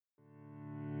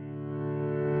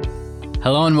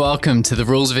Hello and welcome to The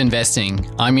Rules of Investing.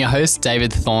 I'm your host,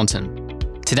 David Thornton.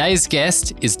 Today's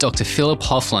guest is Dr. Philip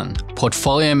Hoeflin,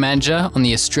 Portfolio Manager on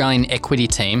the Australian Equity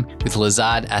Team with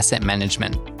Lazard Asset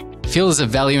Management. Phil is a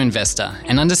value investor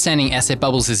and understanding asset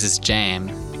bubbles is his jam,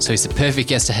 so he's the perfect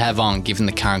guest to have on given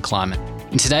the current climate.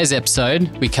 In today's episode,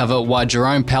 we cover why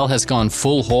Jerome Powell has gone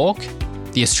full hawk,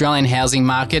 the Australian housing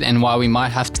market and why we might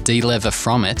have to de-lever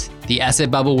from it, the asset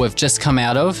bubble we've just come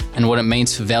out of and what it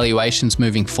means for valuations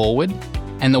moving forward,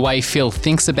 and the way Phil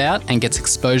thinks about and gets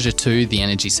exposure to the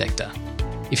energy sector.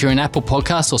 If you're an Apple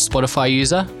Podcast or Spotify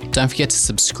user, don't forget to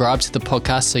subscribe to the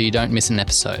podcast so you don't miss an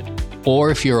episode.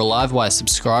 Or if you're a Livewire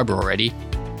subscriber already,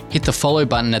 hit the follow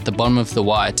button at the bottom of the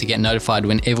wire to get notified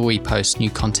whenever we post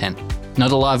new content.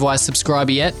 Not a Livewire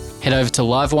subscriber yet? Head over to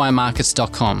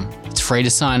livewiremarkets.com. It's free to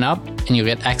sign up and you'll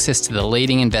get access to the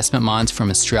leading investment minds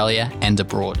from Australia and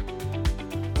abroad.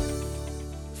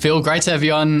 Phil, great to have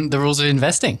you on The Rules of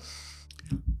Investing.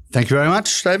 Thank you very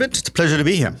much, David. It's a pleasure to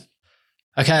be here.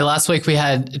 Okay, last week we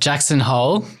had Jackson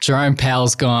Hole. Jerome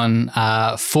Powell's gone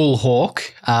full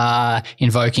hawk,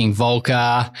 invoking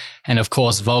Volcker. And of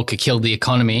course, Volcker killed the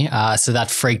economy. So that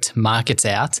freaked markets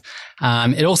out.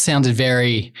 It all sounded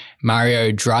very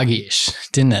Mario Draghi-ish,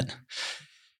 didn't it?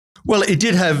 Well, it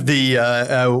did have the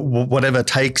whatever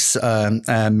takes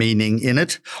meaning in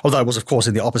it, although it was, of course,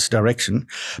 in the opposite direction.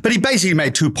 But he basically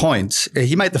made 2 points.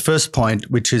 He made the first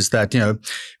point, which is that,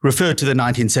 referred to the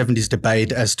 1970s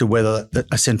debate as to whether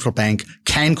a central bank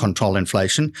can control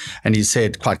inflation. And he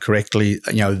said quite correctly,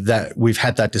 that we've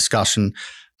had that discussion.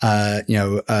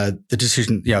 The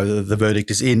decision, the verdict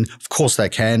is in. Of course they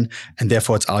can, and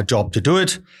therefore it's our job to do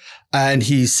it. And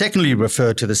he secondly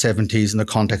referred to the 70s in the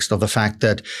context of the fact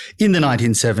that in the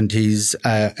 1970s,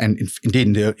 and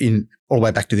indeed in all the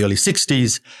way back to the early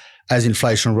 60s, as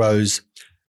inflation rose,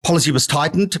 policy was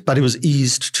tightened, but it was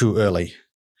eased too early.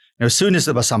 As soon as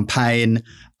there was some pain,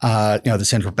 the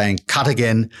central bank cut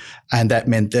again, and that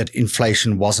meant that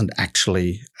inflation wasn't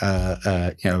actually,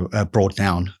 brought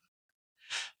down.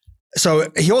 So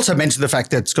he also mentioned the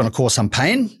fact that it's going to cause some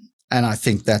pain. And I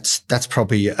think that's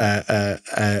probably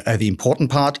the important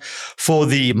part. For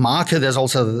the market, there's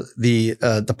also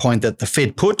the point that the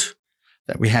Fed put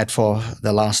that we had for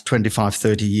the last 25,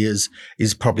 30 years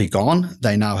is probably gone.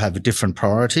 They now have a different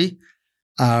priority.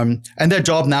 And their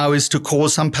job now is to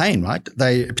cause some pain, right?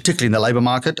 Particularly in the labor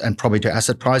market and probably to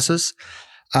asset prices.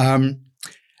 And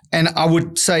I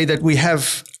would say that we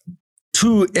have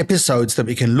 2 episodes that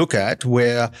we can look at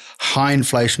where high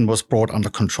inflation was brought under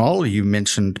control. You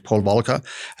mentioned Paul Volcker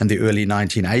and the early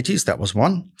 1980s. That was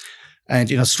one.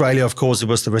 And in Australia, of course, it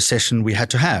was the recession we had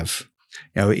to have,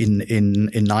 in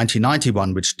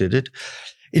 1991, which did it.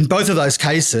 In both of those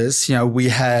cases, we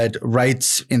had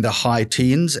rates in the high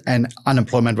teens and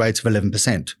unemployment rates of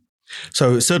 11%.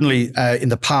 So certainly in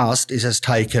the past, it has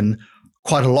taken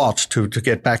quite a lot to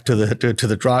get back to the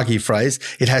Draghi phrase.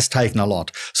 It has taken a lot.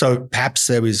 So perhaps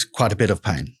there is quite a bit of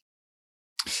pain.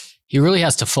 He really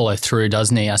has to follow through,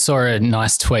 doesn't he? I saw a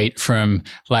nice tweet from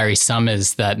Larry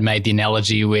Summers that made the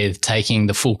analogy with taking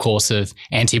the full course of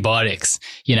antibiotics.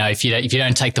 If you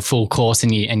don't take the full course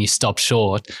and you stop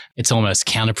short, it's almost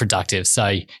counterproductive.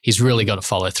 So he's really got to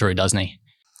follow through, doesn't he?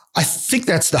 I think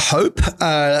that's the hope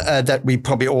that we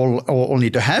probably all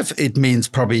need to have. It means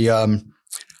probably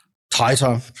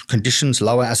tighter conditions,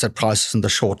 lower asset prices in the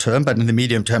short term, but in the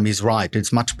medium term, he's right.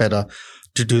 It's much better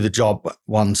to do the job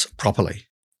once properly.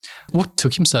 What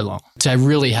took him so long to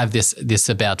really have this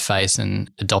about face and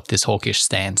adopt this hawkish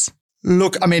stance?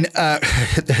 Look, I mean,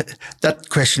 that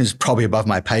question is probably above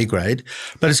my pay grade,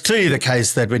 but it's clearly the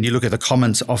case that when you look at the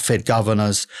comments of Fed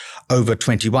governors over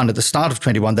 21, at the start of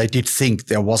 21, they did think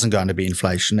there wasn't going to be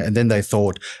inflation, and then they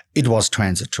thought it was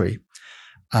transitory.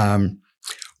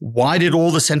 Why did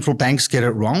all the central banks get it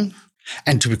wrong?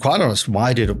 And to be quite honest,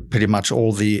 why did pretty much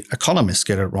all the economists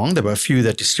get it wrong? There were a few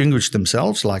that distinguished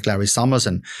themselves, like Larry Summers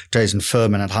and Jason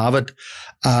Furman at Harvard.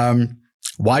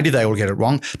 Why did they all get it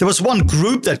wrong? There was one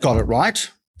group that got it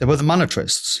right. They were the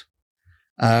monetarists.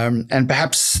 And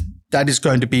perhaps that is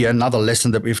going to be another lesson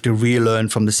that we have to relearn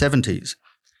from the 70s.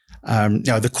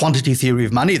 The quantity theory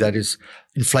of money, that is,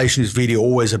 inflation is really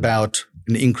always about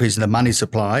an increase in the money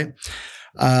supply,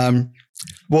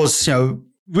 was,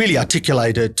 really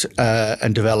articulated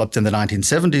and developed in the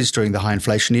 1970s during the high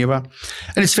inflation era.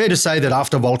 And it's fair to say that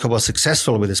after Volcker was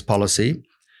successful with his policy,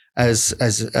 as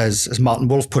Martin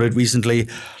Wolf put it recently,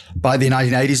 by the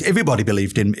 1980s, everybody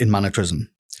believed in monetarism.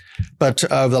 But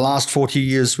over the last 40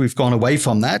 years, we've gone away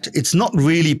from that. It's not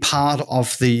really part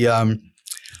of the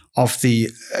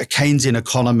Keynesian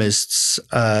economists'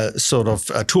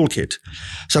 toolkit.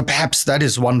 So perhaps that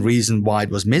is one reason why it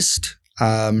was missed.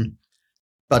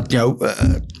 But,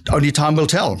 only time will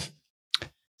tell.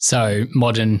 So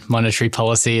modern monetary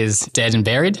policy is dead and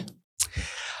buried?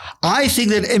 I think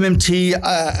that MMT,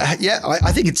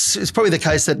 I think it's probably the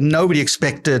case that nobody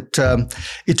expected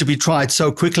it to be tried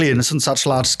so quickly and on such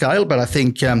large scale. But I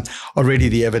think already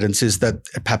the evidence is that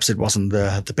perhaps it wasn't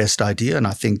the best idea. And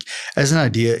I think as an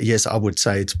idea, yes, I would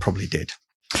say it's probably dead.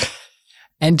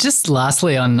 And just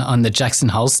lastly on the Jackson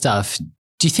Hole stuff,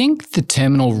 do you think the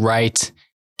terminal rate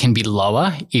can be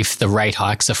lower if the rate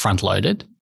hikes are front-loaded?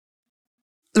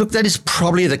 Look, that is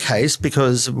probably the case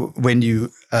because when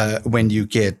you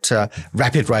get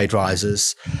rapid rate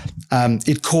rises,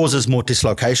 it causes more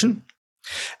dislocation,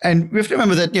 and we have to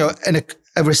remember that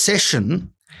a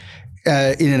recession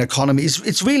in an economy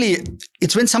it's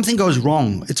when something goes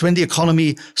wrong. It's when the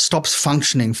economy stops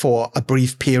functioning for a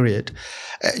brief period.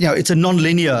 It's a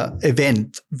non-linear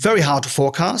event, very hard to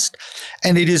forecast,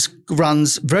 and it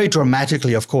runs very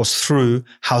dramatically, of course, through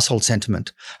household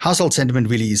sentiment. Household sentiment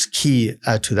really is key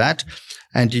to that.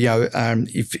 And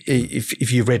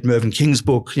if you've read Mervyn King's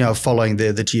book, following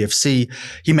the GFC,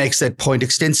 he makes that point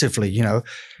extensively.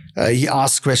 He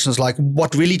asks questions like,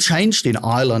 "What really changed in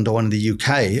Ireland or in the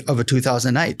UK over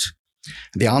 2008?"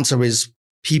 And the answer is,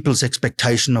 people's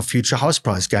expectation of future house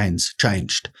price gains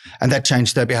changed, and that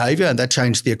changed their behavior, and that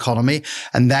changed the economy,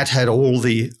 and that had all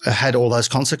those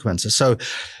consequences. So,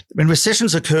 when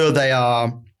recessions occur,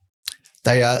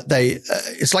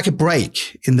 it's like a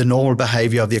break in the normal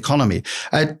behavior of the economy.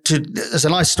 There's a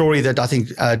nice story that I think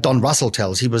Don Russell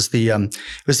tells. He was the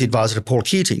advisor to Paul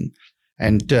Keating.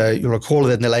 And you'll recall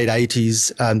that in the late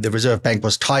 80s, the Reserve Bank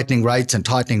was tightening rates, and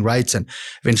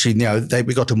eventually,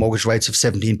 we got to mortgage rates of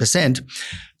 17%.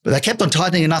 But they kept on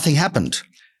tightening and nothing happened.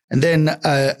 And then,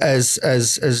 as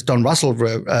Don Russell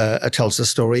tells the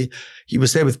story, he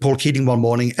was there with Paul Keating one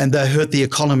morning, and they heard the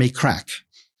economy crack.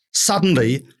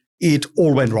 Suddenly, it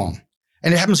all went wrong,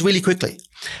 and it happens really quickly.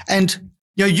 And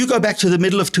you go back to the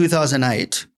middle of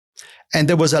 2008. And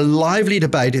there was a lively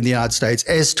debate in the United States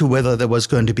as to whether there was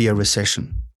going to be a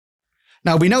recession.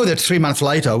 Now, we know that 3 months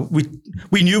later, we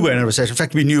knew we're in a recession. In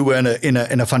fact, we knew we're in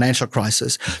a financial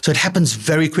crisis. So it happens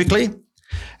very quickly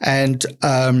and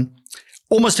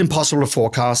almost impossible to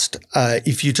forecast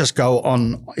if you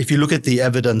look at the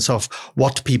evidence of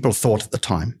what people thought at the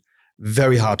time.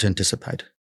 Very hard to anticipate.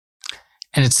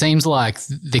 And it seems like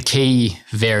the key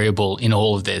variable in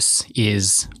all of this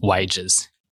is wages.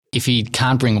 If he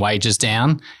can't bring wages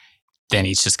down, then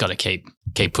he's just got to keep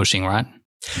pushing, right?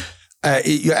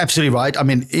 You're absolutely right. I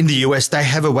mean, in the US, they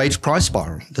have a wage price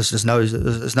spiral. There's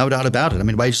no doubt about it. I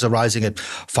mean, wages are rising at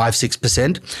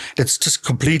 5-6%. It's just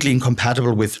completely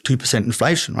incompatible with 2%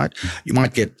 inflation, right? You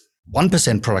might get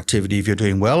 1% productivity if you're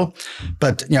doing well,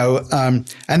 but and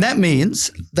that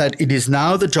means that it is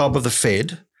now the job of the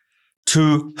Fed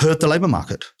to hurt the labor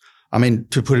market. I mean,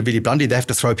 to put it really bluntly, they have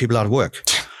to throw people out of work.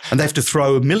 And they have to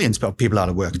throw millions of people out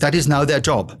of work. That is now their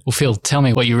job. Well, Phil, tell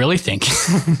me what you really think.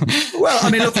 Well, I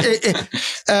mean, look,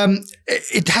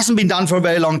 it hasn't been done for a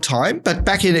very long time. But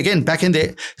back in the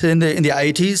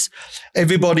 80s,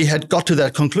 everybody had got to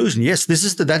that conclusion. Yes,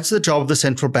 that's the job of the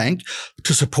central bank,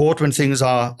 to support when things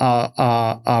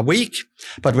are weak.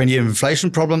 But when you have an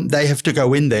inflation problem, they have to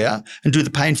go in there and do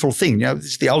the painful thing.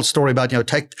 It's the old story about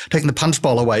taking the punch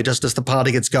bowl away just as the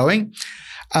party gets going.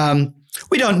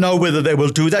 We don't know whether they will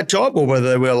do that job or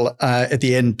whether they will, at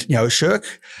the end,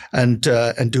 shirk and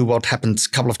do what happened a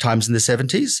couple of times in the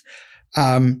 70s.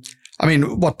 I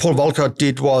mean, what Paul Volcker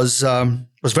did was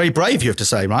very brave, you have to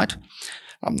say, right?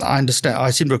 I understand.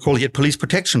 I seem to recall he had police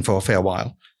protection for a fair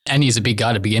while. And he's a big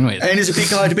guy to begin with.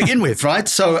 Right?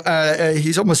 So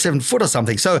he's almost 7 foot or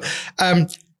something. So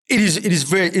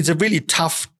it's a really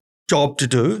tough job to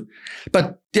do.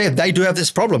 But yeah, they do have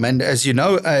this problem. And as you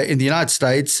know, in the United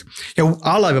States,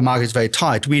 our labor market is very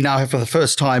tight. We now have for the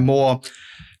first time more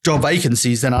job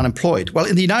vacancies than unemployed. Well,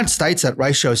 in the United States, that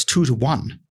ratio is 2 to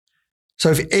 1.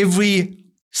 So if every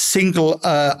single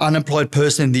unemployed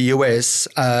person in the US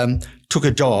took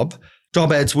a job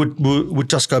ads would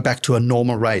just go back to a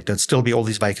normal rate. There'd still be all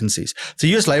these vacancies. The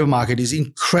US labor market is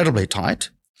incredibly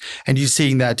tight. And you're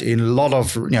seeing that in a lot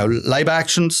of, labor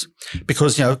actions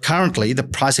because, currently the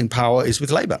pricing power is with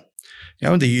labor.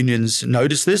 And the unions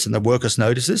notice this and the workers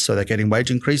notice this, so they're getting wage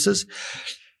increases.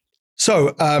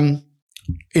 So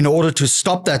in order to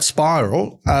stop that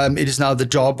spiral, it is now the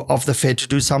job of the Fed to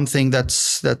do something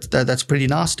that's pretty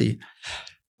nasty.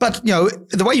 But,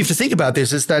 the way you have to think about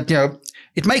this is that,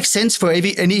 it makes sense for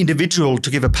any individual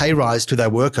to give a pay rise to their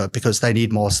worker because they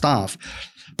need more staff.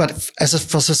 But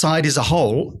for society as a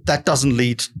whole, that doesn't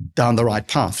lead down the right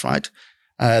path, right?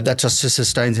 That just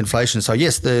sustains inflation. So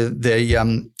yes,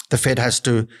 the the Fed has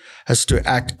to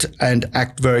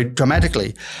act very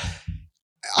dramatically.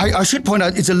 I should point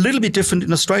out it's a little bit different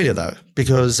in Australia, though,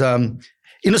 because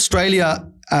in Australia,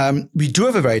 we do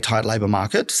have a very tight labour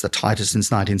market. It's the tightest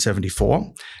since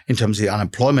 1974 in terms of the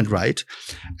unemployment rate.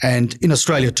 And in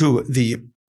Australia, too, the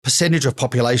percentage of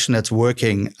population that's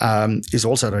working is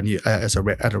also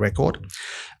at a record.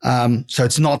 So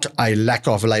it's not a lack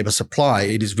of labour supply.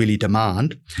 It is really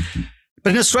demand.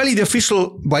 But in Australia, the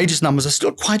official wages numbers are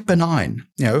still quite benign,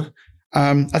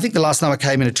 I think the last number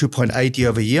came in at 2.8 year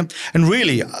over year. And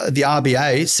really, the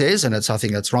RBA says, and I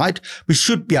think that's right, we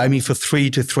should be aiming for 3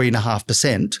 to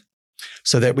 3.5%,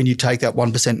 so that when you take that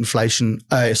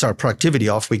 1% productivity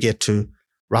off, we get to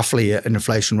roughly an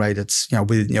inflation rate that's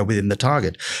within the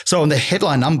target. So on the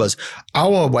headline numbers,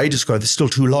 our wages growth is still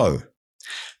too low.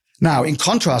 Now, in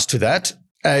contrast to that,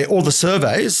 all the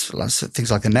surveys,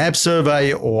 things like the NAB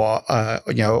survey or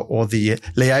the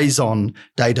liaison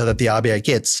data that the RBA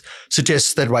gets,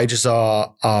 suggests that wages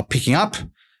are picking up.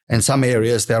 In some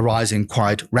areas, they're rising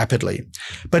quite rapidly.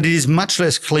 But it is much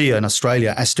less clear in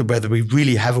Australia as to whether we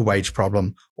really have a wage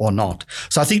problem or not.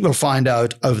 So I think we'll find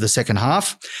out over the second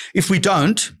half. If we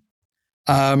don't,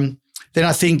 then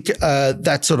I think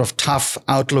that sort of tough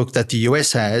outlook that the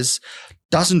US has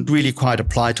doesn't really quite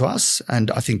apply to us. And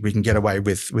I think we can get away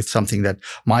with something that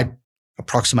might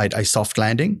approximate a soft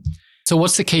landing. So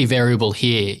what's the key variable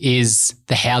here? Is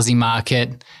the housing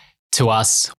market to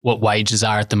us what wages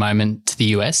are at the moment to the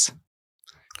US?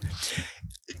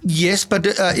 Yes, but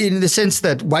in the sense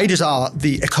that wages are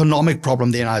the economic problem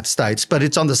in the United States, but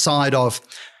it's on the side of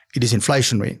it is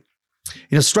inflationary.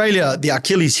 In Australia, the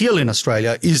Achilles heel in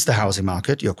Australia is the housing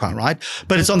market. You're quite right.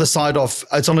 But it's on the side of,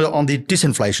 it's on the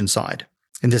disinflation side,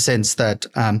 in the sense that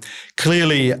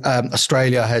clearly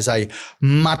Australia has a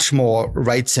much more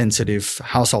rate-sensitive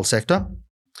household sector.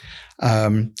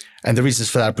 And the reasons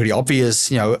for that are pretty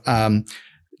obvious.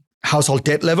 Household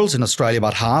debt levels in Australia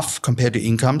about half compared to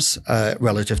incomes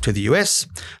relative to the US.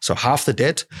 So half the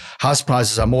debt. House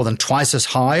prices are more than twice as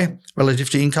high relative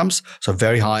to incomes, so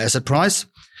very high asset price.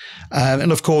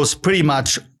 And of course, pretty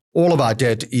much all of our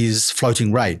debt is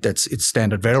floating rate. It's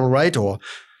standard variable rate, or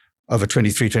over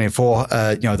 23, 24,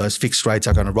 those fixed rates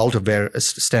are going to roll to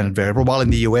standard variable. While in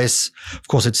the US, of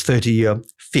course, it's 30-year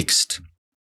fixed.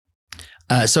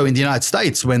 So in the United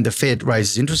States, when the Fed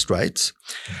raises interest rates,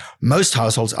 most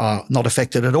households are not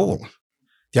affected at all.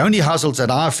 The only households that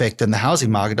are affected in the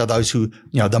housing market are those who,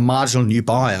 the marginal new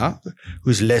buyer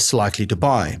who's less likely to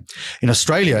buy. In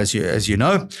Australia, as you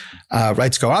know,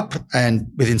 rates go up,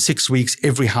 and within 6 weeks,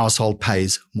 every household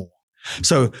pays more.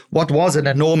 So what was an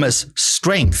enormous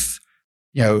strength,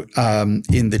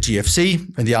 in the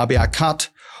GFC and the RBA cut,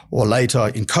 or later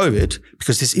in COVID,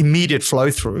 because this immediate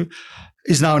flow through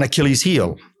is now an Achilles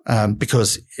heel,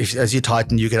 because as you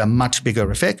tighten, you get a much bigger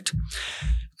effect.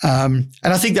 And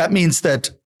I think that means that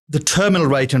the terminal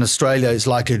rate in Australia is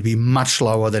likely to be much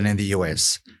lower than in the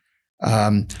US.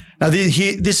 Now, this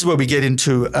is where we get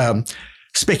into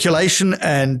speculation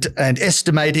and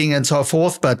estimating and so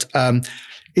forth. But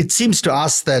it seems to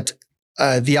us that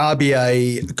the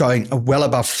RBA going well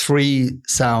above 3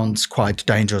 sounds quite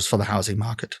dangerous for the housing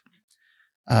market.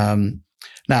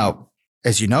 Now,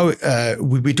 as you know,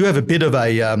 we do have a bit of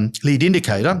a lead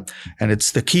indicator, and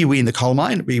it's the kiwi in the coal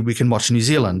mine. We can watch New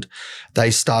Zealand.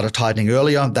 They started tightening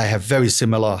earlier. They have very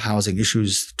similar housing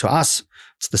issues to us.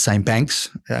 It's the same banks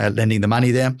lending the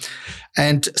money there.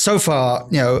 And so far,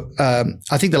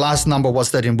 I think the last number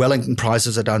was that in Wellington,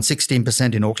 prices are down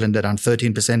 16%. In Auckland, they're down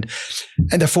 13%.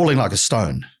 And they're falling like a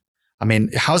stone. I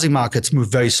mean, housing markets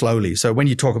move very slowly. So when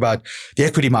you talk about the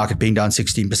equity market being down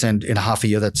 16% in a half a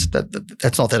year, that's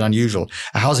not that unusual.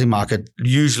 A housing market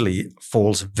usually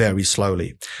falls very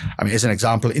slowly. I mean, as an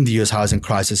example, in the US housing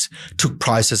crisis, took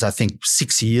prices, I think,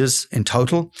 6 years in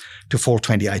total to fall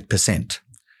 28%.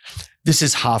 This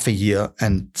is half a year,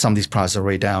 and some of these prices are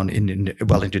already down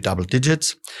into double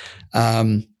digits.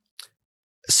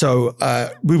 So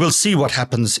we will see what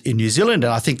happens in New Zealand,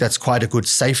 and I think that's quite a good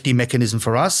safety mechanism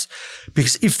for us,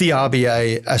 because if the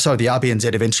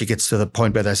RBNZ eventually gets to the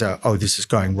point where they say, "Oh, this is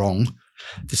going wrong,"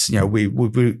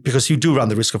 because you do run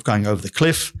the risk of going over the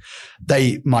cliff,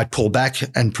 they might pull back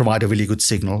and provide a really good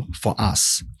signal for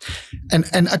us. And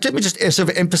let me just sort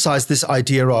of emphasize this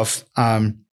idea of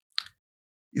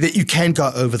that you can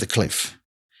go over the cliff,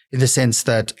 in the sense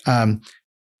that.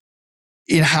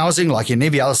 In housing, like in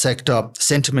every other sector,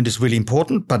 sentiment is really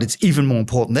important, but it's even more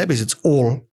important there because it's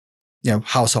all,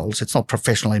 households. It's not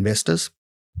professional investors.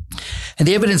 And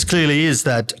the evidence clearly is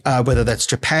that whether that's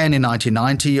Japan in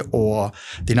 1990 or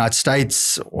the United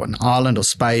States or in Ireland or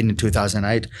Spain in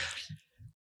 2008,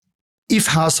 if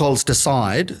households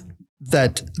decide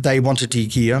that they want to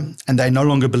de-gear and they no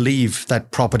longer believe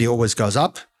that property always goes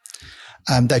up,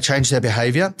 they change their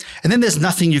behavior, and then there's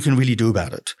nothing you can really do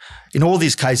about it. In all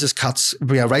these cases,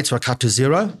 rates were cut to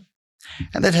zero,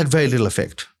 and that had very little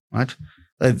effect, right?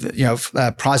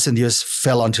 Price in the US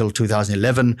fell until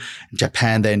 2011. In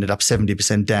Japan, they ended up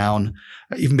 70% down,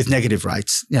 even with negative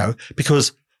rates,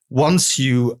 because once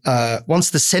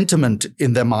the sentiment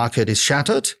in the market is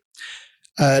shattered,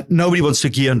 nobody wants to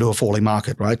gear into a falling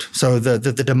market, right? So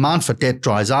the demand for debt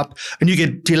dries up and you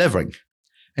get delevering.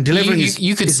 And delevering is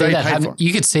very painful.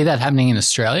 You could see that happening in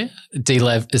Australia,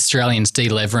 Australians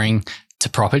delevering to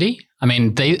property. I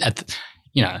mean,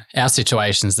 our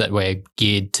situations that we're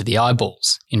geared to the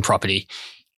eyeballs in property.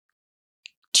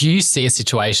 Do you see a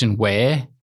situation where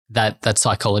that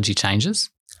psychology changes?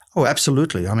 Oh,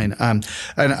 absolutely. I mean, and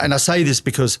I say this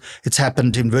because it's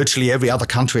happened in virtually every other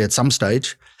country at some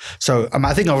stage. So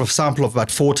I think of a sample of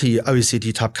about 40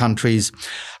 OECD type countries.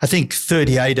 I think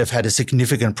 38 have had a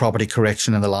significant property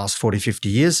correction in the last 40, 50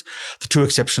 years. The two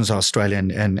exceptions are Australia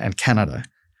and Canada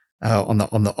on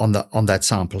that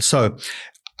sample. So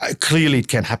clearly it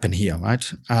can happen here,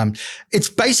 right? It's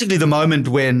basically the moment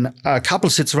when a couple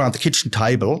sits around the kitchen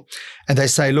table and they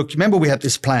say, look, remember we had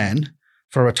this plan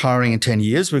for retiring in 10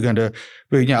 years. We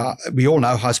all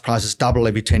know house prices double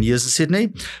every 10 years in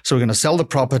Sydney. So we're going to sell the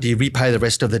property, repay the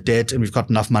rest of the debt, and we've got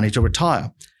enough money to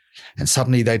retire. And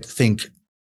suddenly they think,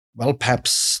 well,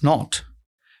 perhaps not.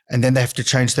 And then they have to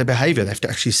change their behavior. They have to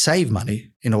actually save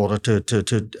money in order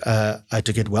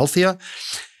to get wealthier.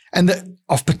 And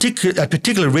a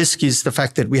particular risk is the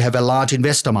fact that we have a large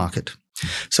investor market.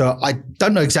 So I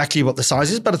don't know exactly what the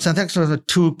size is, but it's actually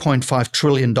 $2.5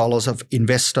 trillion of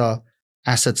investor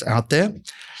assets out there.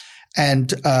 And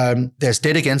there's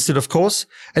debt against it, of course.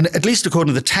 And at least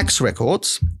according to the tax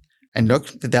records, and look,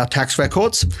 there are tax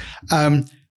records,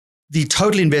 the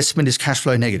total investment is cash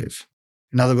flow negative.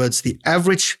 In other words, the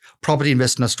average property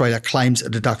investor in Australia claims a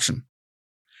deduction.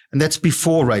 And that's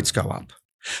before rates go up.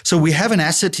 So we have an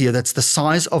asset here that's the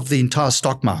size of the entire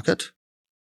stock market,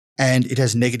 and it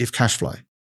has negative cash flow.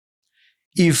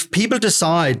 If people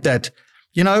decide that,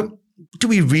 do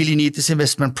we really need this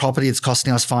investment property? It's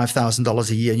costing us $5,000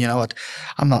 a year. You know what?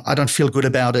 I don't feel good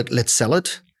about it. Let's sell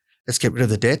it. Let's get rid of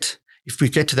the debt. If we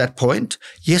get to that point,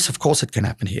 yes, of course it can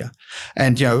happen here.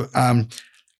 And,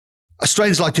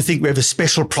 Australians like to think we have a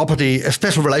special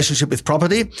relationship with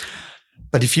property.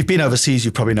 But if you've been overseas,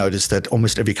 you probably noticed that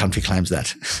almost every country claims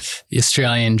that. The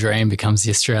Australian dream becomes the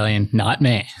Australian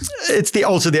nightmare. It's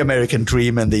also the American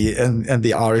dream and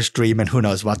the Irish dream and who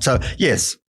knows what. So,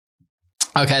 yes.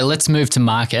 Okay, let's move to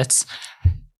markets.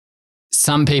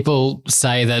 Some people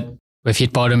say that we've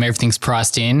hit bottom, everything's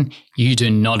priced in. You do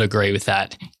not agree with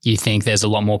that. You think there's a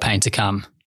lot more pain to come.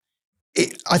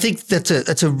 I think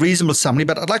that's a reasonable summary,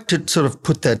 but I'd like to sort of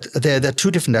put that there are two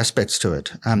different aspects to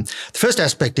it. The first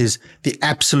aspect is the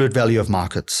absolute value of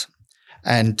markets.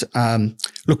 And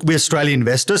look, we're Australian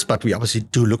investors, but we obviously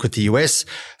do look at the US,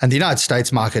 and the United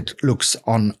States market looks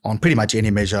on pretty much any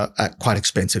measure quite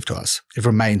expensive to us. It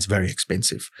remains very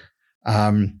expensive.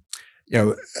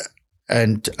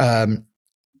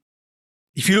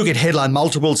 If you look at headline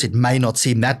multiples, it may not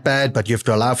seem that bad, but you have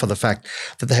to allow for the fact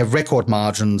that they have record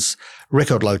margins,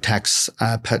 record low taxes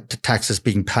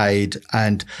being paid,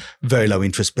 and very low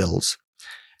interest bills.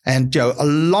 And a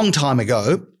long time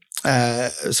ago,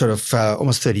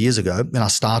 almost 30 years ago, when I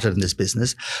started in this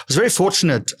business, I was very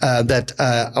fortunate that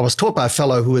I was taught by a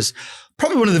fellow who was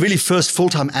probably one of the really first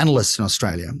full-time analysts in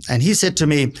Australia. And he said to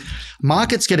me,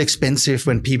 markets get expensive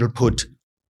when people put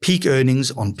peak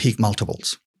earnings on peak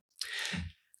multiples.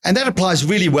 And that applies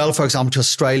really well, for example, to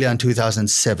Australia in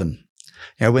 2007.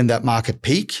 When that market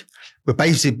peaked, we're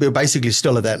basically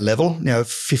still at that level,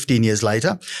 15 years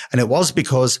later. And it was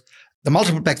because the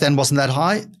multiple back then wasn't that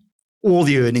high. All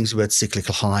the earnings were at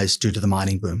cyclical highs due to the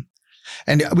mining boom.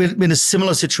 And we're in a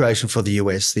similar situation for the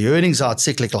US. The earnings are at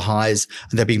cyclical highs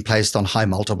and they're being placed on high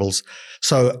multiples.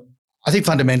 So I think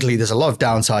fundamentally there's a lot of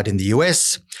downside in the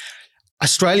US.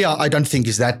 Australia, I don't think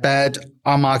is that bad.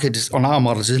 Our market is, on our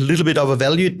models, is a little bit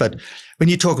overvalued, but when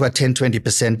you talk about 10,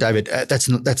 20%, David,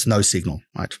 that's no signal,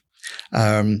 right?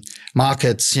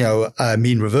 Markets,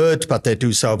 mean revert, but they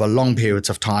do so over long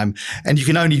periods of time. And you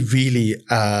can only really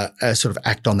sort of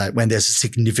act on that when there's a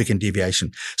significant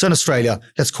deviation. So in Australia,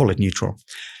 let's call it neutral.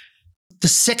 The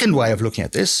second way of looking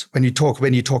at this, when you talk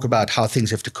about how things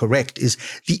have to correct, is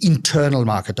the internal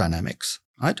market dynamics,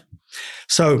 right?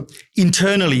 So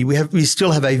internally, we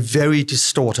still have a very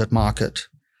distorted market,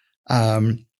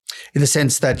 in the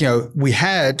sense that, we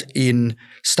had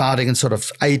starting in sort of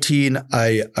 18,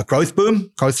 a growth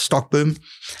stock boom.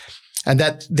 And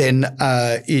that then,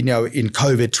 in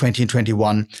COVID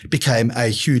 2021 became a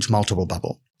huge multiple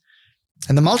bubble.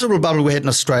 And the multiple bubble we had in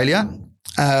Australia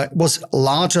was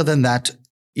larger than that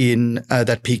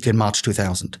that peaked in March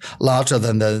 2000, larger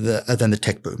than the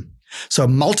tech boom. So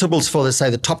multiples for, let's say,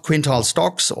 the top quintile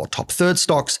stocks or top third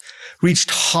stocks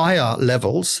reached higher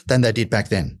levels than they did back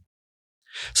then.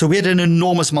 So we had an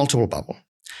enormous multiple bubble.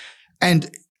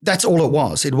 And that's all it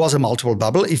was. It was a multiple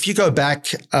bubble. If you go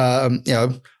back,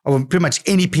 over pretty much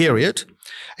any period,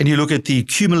 and you look at the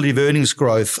cumulative earnings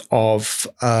growth of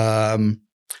the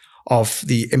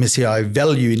MSCI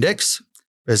Value Index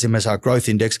versus MSCI Growth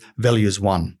Index, value is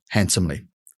won handsomely.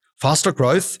 Faster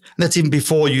growth, and that's even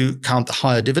before you count the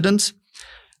higher dividends.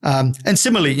 And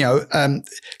similarly,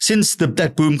 since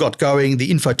that boom got going,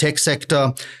 the infotech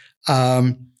sector,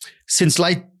 since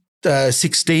late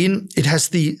 16, it has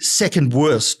the second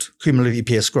worst cumulative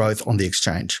EPS growth on the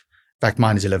exchange. In fact,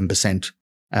 mine is 11%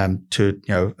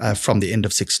 from the end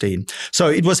of 16. So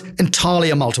it was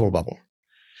entirely a multiple bubble.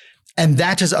 And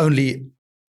that has only,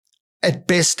 at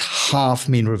best, half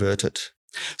mean reverted.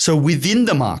 So within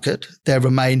the market, there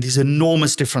remain these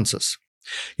enormous differences.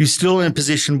 You're still in a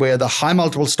position where the high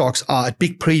multiple stocks are at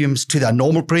big premiums to their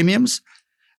normal premiums,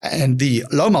 and the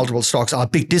low multiple stocks are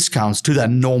big discounts to their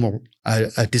normal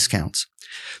discounts.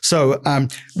 So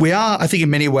we are, I think, in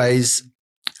many ways,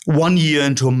 1 year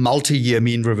into a multi-year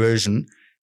mean reversion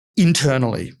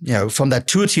internally, from that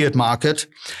two-tiered market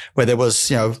where there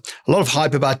was, a lot of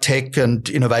hype about tech and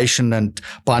innovation and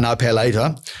buy now, pay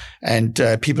later, and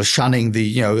people shunning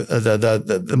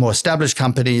the more established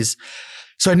companies.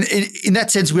 So in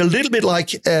that sense, we're a little bit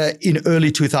like in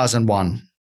early 2001,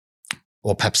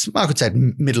 or perhaps I could say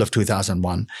middle of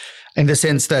 2001, in the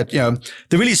sense that,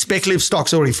 the really speculative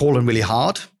stocks already fallen really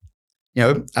hard.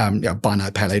 Buy now,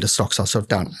 pay later stocks are sort of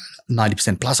down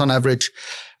 90% plus on average.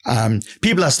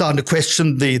 People are starting to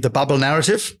question the bubble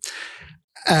narrative.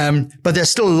 But there's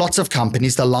still lots of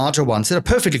companies, the larger ones, that are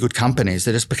perfectly good companies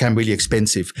that just became really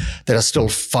expensive, that are still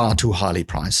far too highly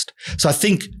priced. So I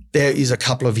think there is a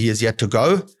couple of years yet to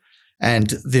go. And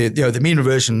the mean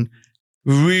reversion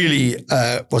really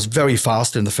was very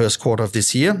fast in the first quarter of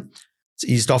this year. It's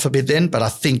eased off a bit then, but I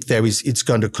think it's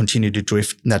going to continue to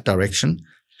drift in that direction.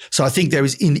 So I think there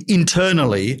is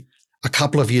internally a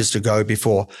couple of years to go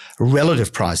before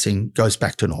relative pricing goes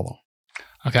back to normal.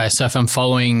 Okay, so if I'm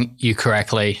following you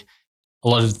correctly, a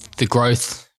lot of the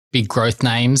big growth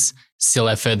names still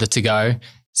have further to go.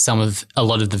 A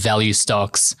lot of the value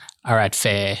stocks are at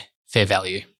fair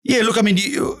value. Yeah, look, I mean,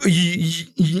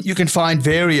 you can find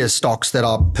various stocks that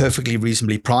are perfectly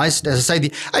reasonably priced. As I say, the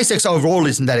ASX overall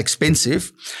isn't that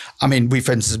expensive. I mean,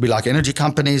 for instance, we like energy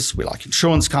companies, we like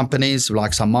insurance companies, we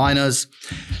like some miners.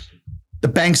 The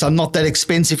banks are not that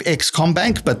expensive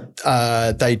ex-Combank, but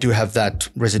they do have that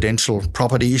residential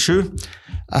property issue.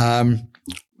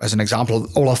 As an example,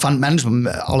 all our funds management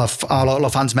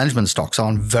stocks are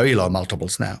on very low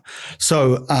multiples now.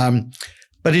 So,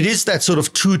 but it is that sort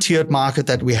of two-tiered market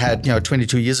that we had,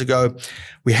 22 years ago.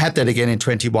 We had that again in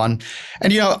 21.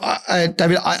 And,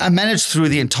 David, I managed through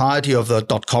the entirety of the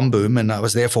 .com boom, and I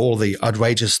was there for all the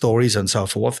outrageous stories and so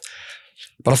forth.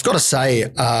 But I've got to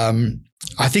say,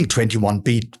 I think 21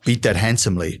 beat that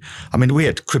handsomely. I mean, we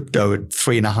had crypto at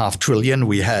 $3.5 trillion.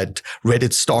 We had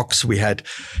Reddit stocks. We had,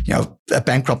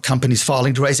 bankrupt companies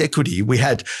filing to raise equity. We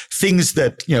had things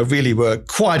that, really were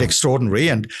quite extraordinary.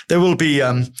 And there'll be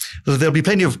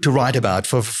plenty to write about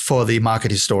for the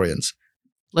market historians.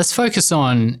 Let's focus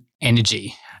on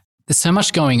energy. There's so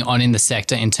much going on in the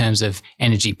sector in terms of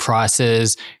energy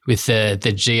prices with the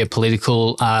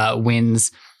geopolitical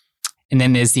winds. And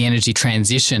then there's the energy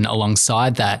transition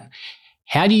alongside that.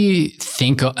 How do you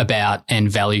think about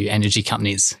and value energy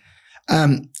companies?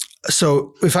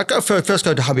 So if I first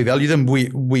go to how we value them,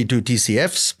 we do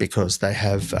DCFs because they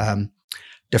have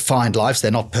defined lives.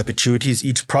 They're not perpetuities.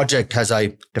 Each project has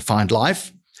a defined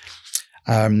life.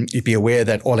 You'd be aware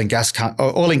that oil and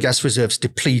gas reserves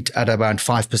deplete at around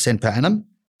 5% per annum.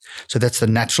 So that's the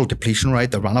natural depletion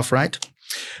rate, the runoff rate,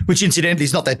 which incidentally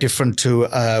is not that different to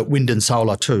wind and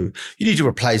solar too. You need to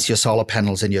replace your solar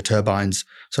panels and your turbines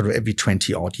sort of every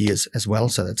 20 odd years as well.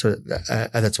 So that's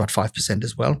about 5%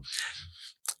 as well.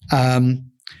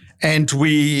 And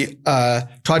we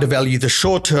try to value the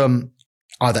short-term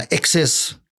either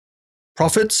excess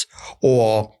profits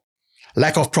or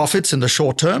lack of profits in the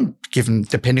short term,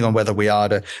 depending on whether we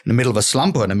are in the middle of a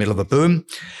slump or in the middle of a boom.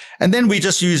 And then we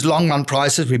just use long-run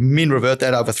prices. We mean revert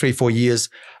that over 3-4 years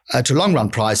to long-run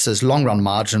prices, long-run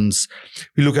margins.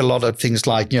 We look at a lot of things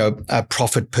like,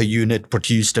 profit per unit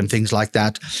produced and things like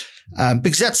that.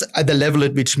 Because that's at the level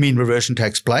at which mean reversion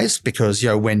takes place. Because,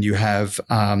 when you have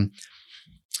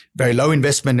very low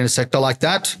investment in a sector like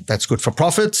that. That's good for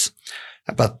profits.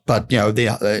 But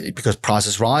because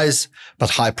prices rise,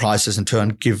 but high prices in turn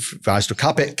give rise to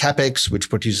capex, which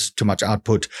produces too much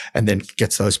output and then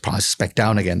gets those prices back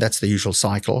down again. That's the usual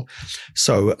cycle.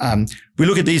 So we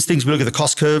look at these things. We look at the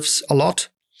cost curves a lot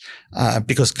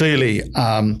because clearly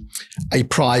a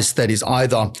price that is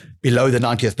either below the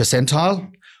 90th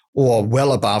percentile or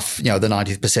well above the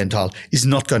 90th percentile is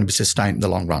not going to be sustained in the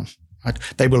long run. Right?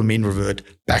 They will mean revert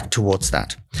back towards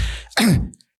that.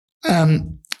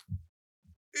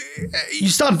 You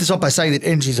started this off by saying that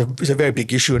energy is a very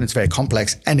big issue and it's very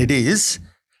complex, and it is.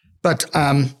 But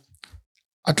I'd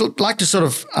like to sort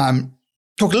of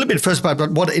talk a little bit first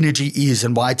about what energy is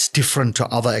and why it's different to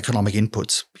other economic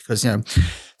inputs. Because the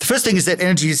first thing is that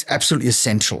energy is absolutely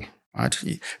essential, right?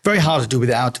 Very hard to do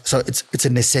without, so it's a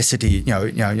necessity,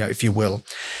 if you will.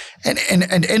 And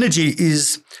energy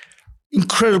is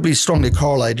incredibly strongly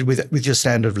correlated with your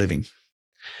standard of living.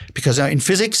 Because in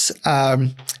physics,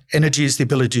 energy is the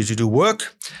ability to do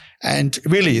work, and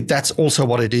really that's also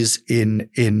what it is in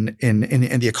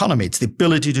the economy. It's the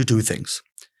ability to do things.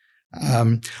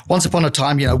 Once upon a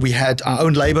time, we had our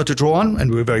own labor to draw on, and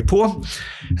we were very poor.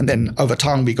 And then over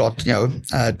time, we got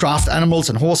draft animals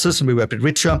and horses, and we were a bit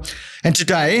richer. And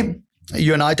today,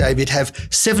 you and I, David, have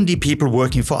 70 people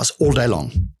working for us all day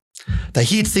long. They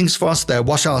heat things for us, they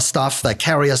wash our stuff, they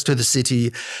carry us to the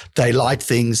city, they light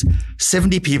things.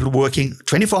 70 people working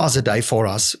 24 hours a day for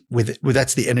us, with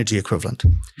that's the energy equivalent.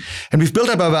 And we've built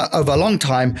up over a long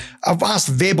time a vast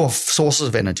web of sources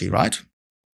of energy, right?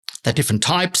 They're different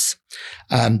types,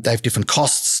 they have different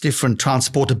costs, different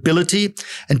transportability,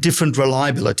 and different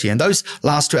reliability. And those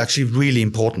last two are actually really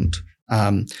important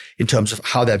in terms of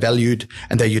how they're valued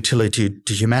and their utility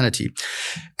to humanity.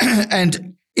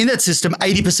 And in that system,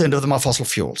 80% of them are fossil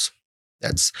fuels.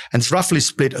 And it's roughly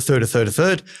split a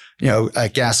third,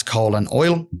 gas, coal, and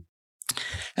oil.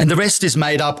 And the rest is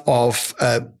made up of,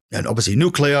 obviously,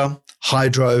 nuclear,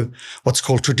 hydro, what's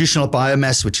called traditional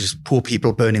biomass, which is poor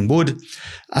people burning wood,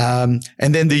 and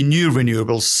then the new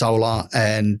renewables, solar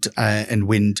and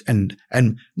wind and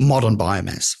modern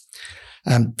biomass.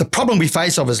 The problem we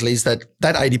face, obviously, is that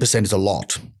 80% is a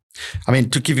lot. I mean,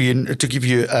 to give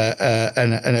you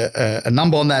a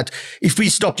number on that, if we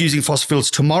stopped using fossil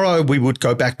fuels tomorrow, we would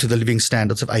go back to the living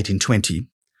standards of 1820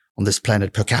 on this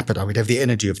planet per capita. We'd have the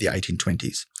energy of the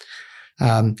 1820s.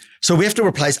 So we have to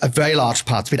replace a very large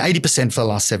part. It's been 80% for the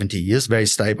last 70 years, very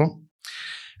stable.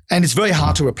 And it's very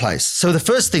hard to replace. So the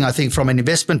first thing I think from an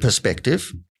investment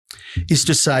perspective is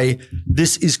to say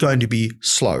this is going to be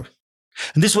slow.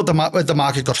 And this is what the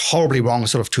market got horribly wrong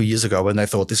sort of 2 years ago when they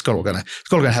thought it's all going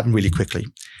to happen really quickly.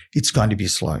 It's going to be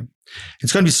slow.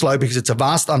 It's going to be slow because it's a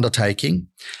vast undertaking.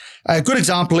 A good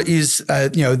example is,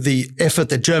 the effort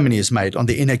that Germany has made on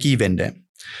the Energiewende.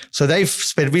 So they've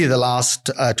spent really the last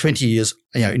 20 years,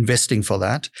 investing for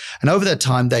that. And over that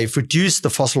time, they've reduced the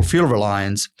fossil fuel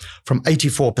reliance from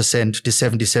 84% to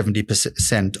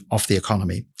 70% of the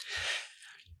economy.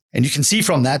 And you can see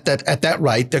from that at that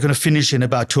rate, they're going to finish in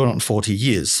about 240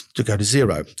 years to go to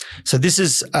zero. So this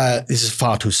is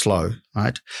far too slow,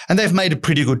 right? And they've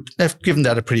given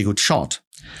that a pretty good shot.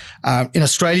 In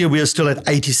Australia, we are still at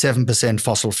 87%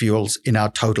 fossil fuels in our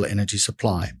total energy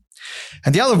supply.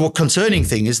 And the other more concerning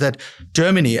thing is that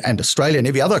Germany and Australia and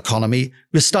every other economy,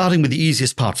 we're starting with the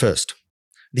easiest part first.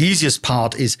 The easiest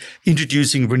part is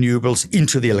introducing renewables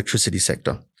into the electricity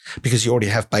sector, because you already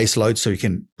have base load, so you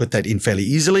can put that in fairly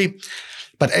easily.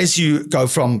 But as you go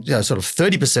from sort of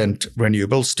 30%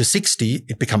 renewables to 60%,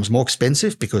 it becomes more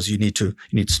expensive because you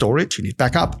need storage, you need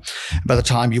backup. By the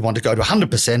time you want to go to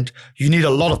 100%, you need a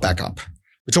lot of backup,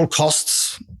 which all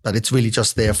costs, but it's really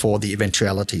just there for the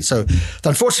eventuality. So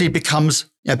unfortunately,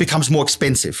 it becomes more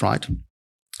expensive, right?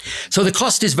 So the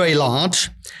cost is very large.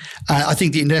 I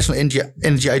think the International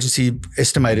Energy Agency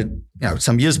estimated,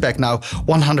 some years back now,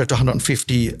 $100 to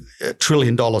 $150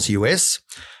 trillion US.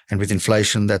 And with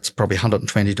inflation, that's probably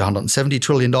 $120 to $170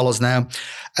 trillion now.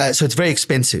 So it's very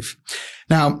expensive.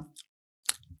 Now,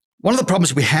 one of the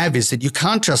problems we have is that you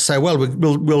can't just say, well,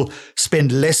 we'll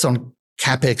spend less on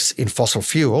capex in fossil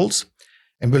fuels,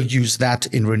 and we'll use that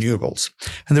in renewables.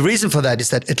 And the reason for that is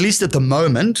that, at least at the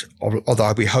moment,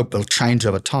 although we hope will change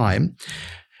over time,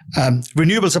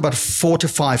 renewables are about 4 to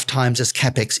 5 times as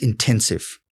capex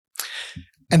intensive.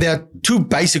 And there are two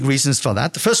basic reasons for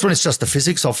that. The first one is just the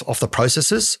physics of the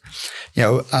processes.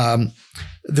 The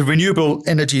renewable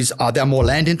energies they're more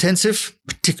land intensive,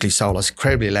 particularly solar is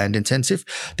incredibly land intensive.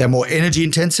 They're more energy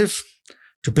intensive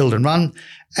to build and run,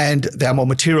 and they're more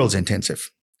materials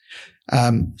intensive.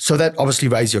 So that obviously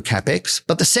raises your capex.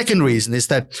 But the second reason is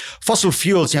that fossil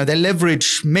fuels, they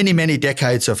leverage many, many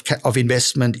decades of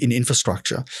investment in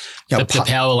infrastructure. The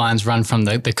power lines run from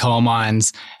the coal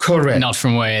mines, correct, not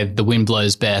from where the wind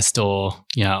blows best, or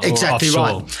exactly or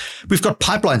offshore. Right. We've got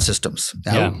pipeline systems,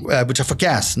 which are for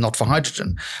gas, not for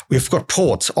hydrogen. We've got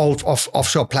ports,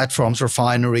 offshore platforms,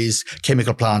 refineries,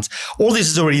 chemical plants. All this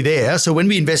is already there. So when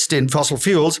we invest in fossil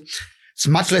fuels, it's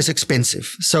much less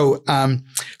expensive. So,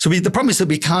 the problem is that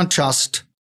we can't just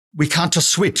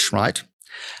switch, right?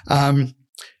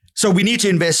 So we need to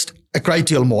invest a great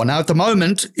deal more. Now, at the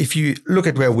moment, if you look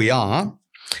at where we are,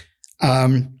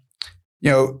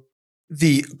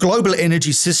 the global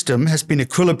energy system has been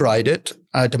equilibrated,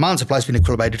 demand supply has been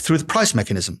equilibrated through the price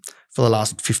mechanism for the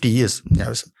last 50 years,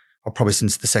 or probably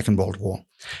since the Second World War.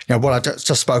 What I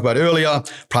just spoke about earlier,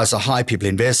 prices are high, people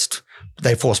invest,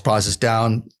 they force prices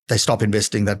down, they stop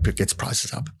investing, that gets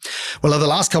prices up. Well, over the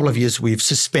last couple of years, we've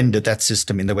suspended that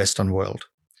system in the Western world.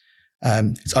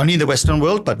 It's only in the Western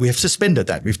world, but we have suspended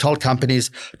that. We've told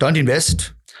companies, don't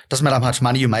invest. Doesn't matter how much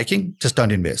money you're making, just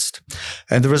don't invest.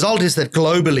 And the result is that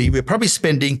globally, we're probably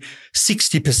spending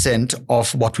 60%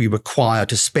 of what we require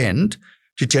to spend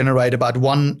to generate about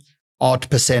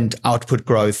 1% output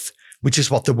growth, which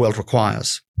is what the world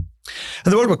requires.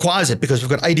 And the world requires it because we've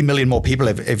got 80 million more people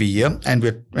every year, and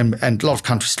a lot of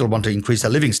countries still want to increase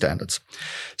their living standards.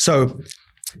 So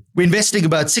we're investing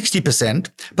about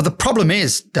 60%, but the problem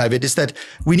is, David, is that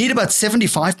we need about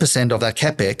 75% of that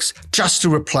capex just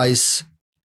to replace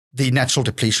the natural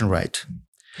depletion rate.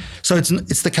 So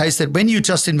it's the case that when you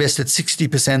just invested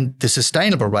 60% the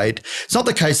sustainable rate, it's not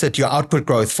the case that your output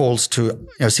growth falls to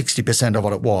 60% of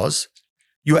what it was.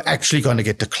 You're actually going to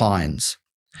get declines,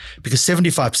 because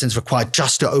 75% is required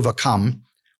just to overcome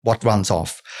what runs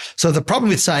off. So the problem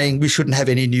with saying we shouldn't have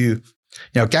any new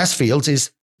gas fields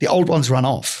is the old ones run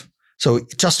off. So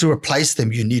just to replace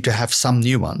them, you need to have some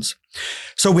new ones.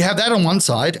 So we have that on one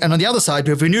side, and on the other side, we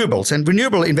have renewables. And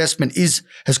renewable investment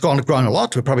has grown a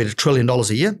lot. We're probably at $1 trillion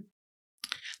a year,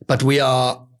 but we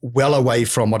are well away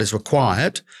from what is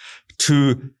required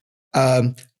to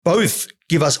both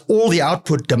give us all the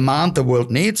output demand the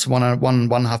world needs,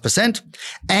 1.5%,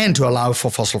 and to allow for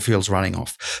fossil fuels running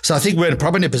off. So I think we're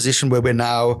probably in a position where we're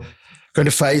now going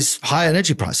to face higher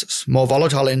energy prices, more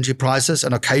volatile energy prices,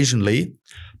 and occasionally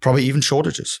probably even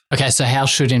shortages. Okay, so how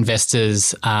should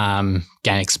investors gain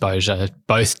exposure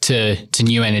both to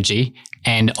new energy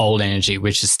and old energy,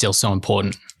 which is still so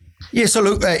important? Yeah, so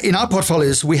look, in our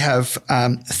portfolios, we have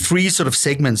three sort of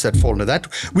segments that fall into that.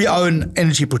 We own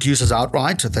energy producers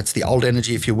outright. That's the old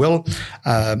energy, if you will.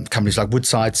 Companies like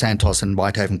Woodside, Santos, and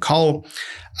Whitehaven Coal.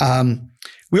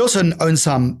 We also own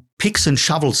some picks and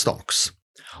shovel stocks,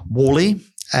 Worley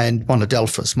and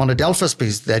Monadelphous. Monadelphous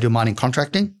because they do mining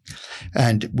contracting,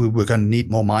 and we're going to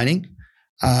need more mining.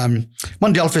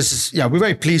 Monadelphous is, we're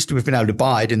very pleased to have been able to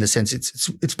buy it in the sense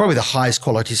it's probably the highest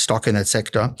quality stock in that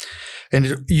sector, and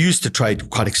it used to trade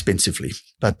quite expensively.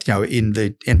 But in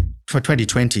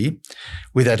 2020,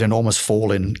 with that enormous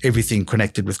fall in everything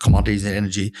connected with commodities and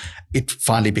energy, it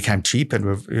finally became cheap, and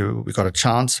we got a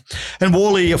chance. And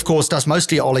Worley, of course, does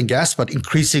mostly oil and gas, but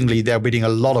increasingly they're winning a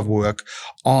lot of work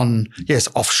on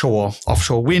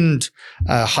offshore wind,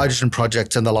 hydrogen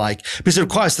projects, and the like, because it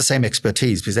requires the same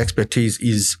expertise. Because expertise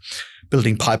is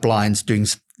building pipelines,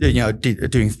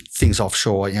 doing things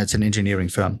offshore. It's an engineering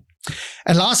firm.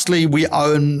 And lastly, we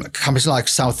own companies like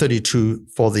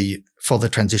South32 for the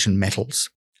transition metals.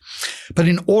 But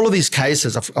in all of these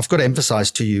cases, I've got to emphasize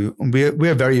to you,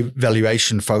 we're very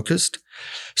valuation focused.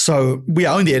 So we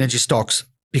own the energy stocks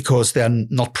because they're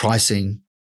not pricing,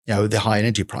 the high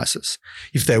energy prices.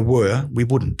 If they were, we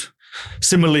wouldn't.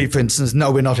 Similarly, for instance,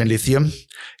 no, we're not in lithium.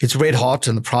 It's red hot,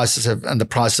 and the prices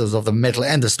of the metal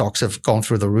and the stocks have gone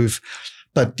through the roof.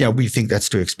 But we think that's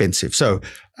too expensive. So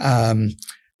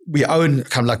we own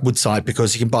kind of like Woodside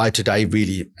because you can buy it today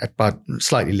really at about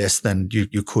slightly less than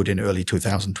you could in early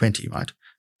 2020, right?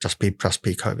 Just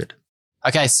pre-COVID.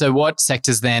 Okay, so what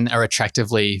sectors then are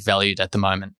attractively valued at the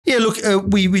moment? Yeah, look,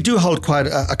 we do hold quite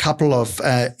a couple of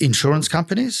insurance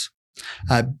companies.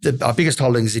 Our biggest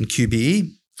holding is in QBE,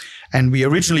 and we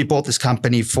originally bought this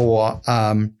company for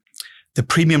the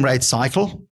premium rate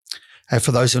cycle.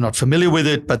 For those who are not familiar with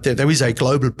it, but there is a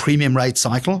global premium rate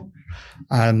cycle.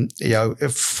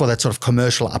 For that sort of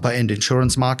commercial upper end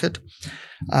insurance market.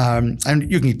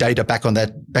 And you can get data back on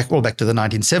that, back to the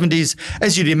 1970s.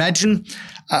 As you'd imagine,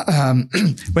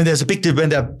 when there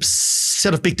are a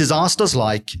set of big disasters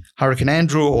like Hurricane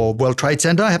Andrew or World Trade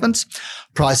Center happens,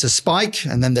 prices spike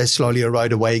and then they slowly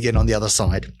erode away again on the other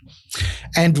side.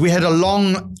 And we had a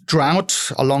long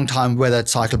drought, a long time where that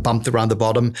cycle bumped around the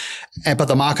bottom, but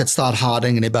the market started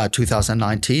hardening in about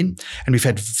 2019. And we've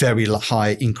had very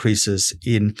high increases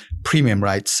in premium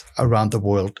rates around the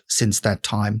world since that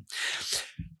time.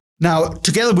 Now,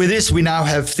 together with this, we now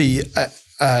have the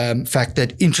fact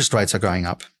that interest rates are going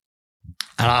up.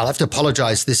 And I'll have to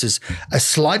apologize. This is a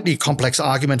slightly complex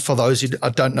argument for those who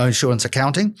don't know insurance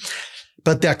accounting.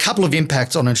 But there are a couple of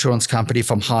impacts on an insurance company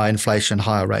from higher inflation,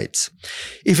 higher rates.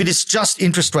 If it is just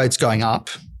interest rates going up,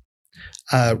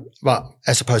 well,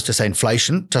 as opposed to, say,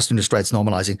 inflation, just interest rates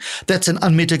normalizing, that's an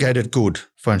unmitigated good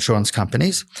for insurance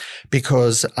companies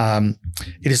because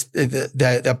it is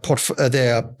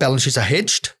their balance sheets are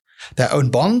hedged, they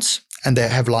own bonds, and they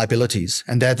have liabilities,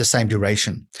 and they're the same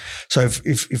duration. So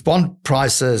if bond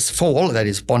prices fall, that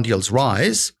is, bond yields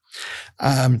rise,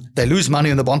 they lose money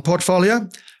in the bond portfolio,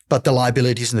 but the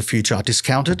liabilities in the future are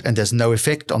discounted and there's no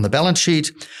effect on the balance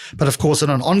sheet. But of course, on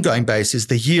an ongoing basis,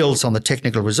 the yields on the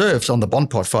technical reserves on the bond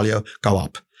portfolio go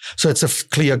up. So it's a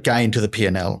clear gain to the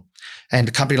P&L. And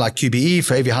a company like QBE,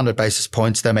 for every 100 basis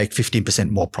points, they make 15%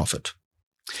 more profit.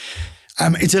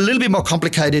 It's a little bit more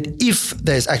complicated if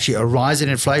there's actually a rise in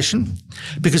inflation,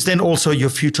 because then also your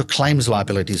future claims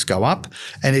liabilities go up.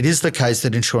 And it is the case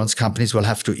that insurance companies will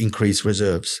have to increase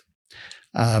reserves.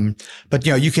 But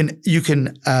you can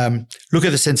look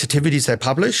at the sensitivities they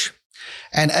publish,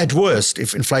 and at worst,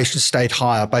 if inflation stayed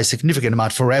higher by a significant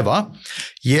amount forever,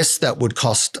 yes, that would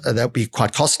be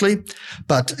quite costly.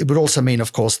 But it would also mean,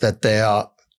 of course, that their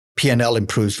P&L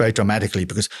improves very dramatically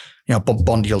because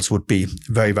bond yields would be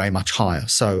very, very much higher.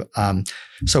 So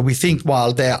we think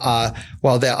while there are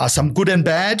some good and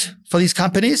bad for these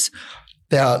companies,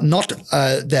 they are not.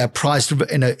 They're priced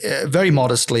in very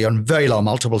modestly on very low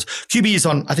multiples. QBE is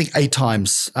on, I think, 8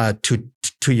 times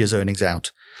 2 years earnings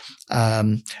out,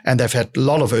 and they've had a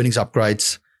lot of earnings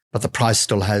upgrades, but the price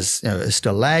still is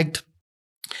still lagged.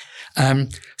 So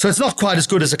it's not quite as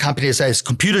good as a company as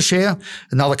Computershare,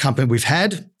 another company we've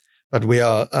had, but we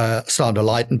are starting to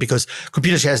lighten because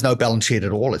Computershare has no balance sheet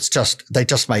at all. It's just they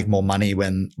just make more money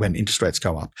when interest rates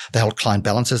go up. They hold client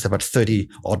balances, they've got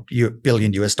 $30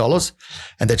 billion US,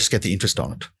 and they just get the interest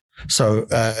on it. So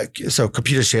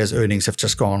Computershare's earnings have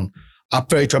just gone up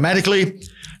very dramatically,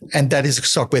 and that is a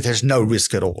stock where there's no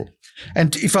risk at all.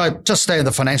 And if I just stay on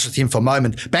the financial theme for a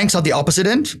moment, banks are the opposite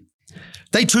end.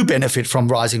 They too benefit from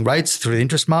rising rates through the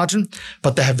interest margin,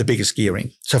 but they have the biggest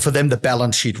gearing. So for them, the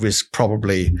balance sheet risk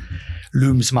probably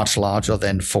looms much larger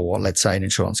than for, let's say, an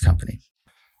insurance company.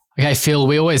 Okay, Phil,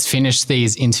 we always finish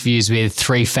these interviews with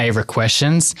 3 favorite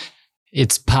questions.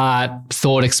 It's part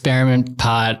thought experiment,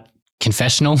 part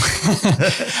confessional.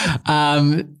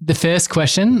 The first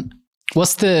question,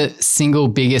 what's the single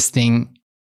biggest thing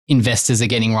investors are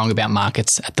getting wrong about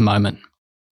markets at the moment?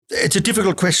 It's a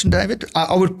difficult question, David.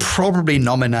 I would probably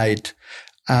nominate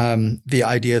the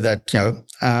idea that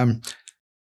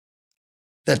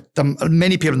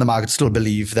many people in the market still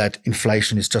believe that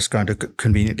inflation is just going to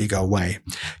conveniently go away.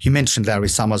 You mentioned Larry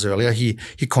Summers earlier. He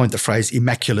coined the phrase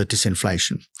immaculate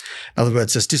disinflation. In other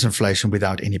words, there's disinflation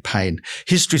without any pain.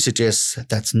 History suggests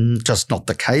that's just not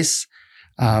the case.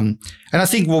 And I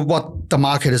think what the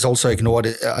market has also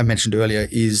ignored, I mentioned earlier,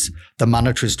 is the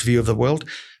monetarist view of the world.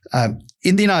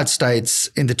 In the United States,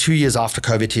 in the 2 years after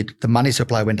COVID hit, the money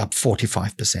supply went up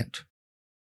 45%.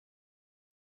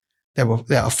 There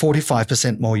are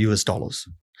 45% more US dollars.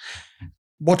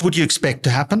 What would you expect to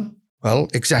happen? Well,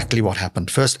 exactly what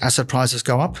happened. First, asset prices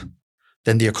go up,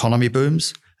 then the economy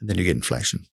booms, and then you get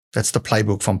inflation. That's the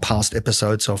playbook from past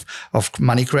episodes of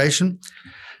money creation.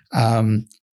 And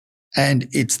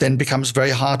it then becomes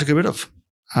very hard to get rid of.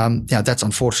 That's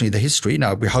unfortunately the history.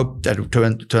 Now, we hope that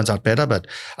it turns out better, but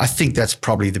I think that's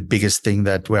probably the biggest thing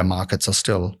where markets are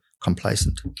still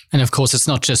complacent. And of course, it's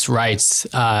not just rates.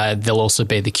 There'll also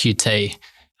be the QT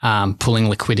pulling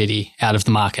liquidity out of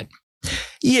the market.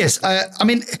 Yes.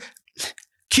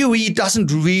 QE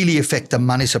doesn't really affect the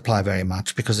money supply very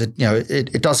much because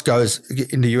it does goes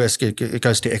in the US, it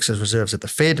goes to excess reserves at the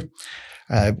Fed.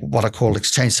 What are called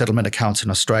exchange settlement accounts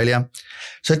in Australia.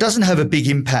 So it doesn't have a big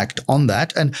impact on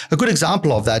that. And a good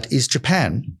example of that is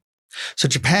Japan. So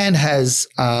Japan has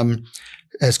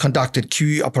conducted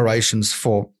QE operations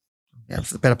for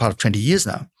the better part of 20 years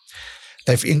now.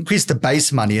 They've increased the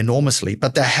base money enormously,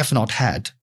 but they have not had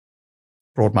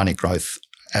broad money growth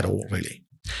at all, really.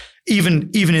 Even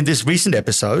in this recent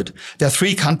episode, there are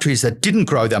 3 countries that didn't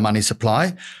grow their money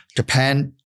supply: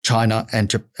 Japan, China,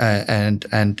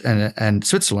 and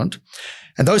Switzerland.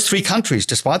 And those 3 countries,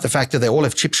 despite the fact that they all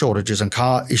have chip shortages and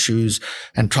car issues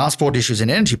and transport issues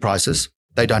and energy prices,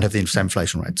 they don't have the same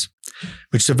inflation rates.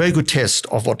 which is a very good test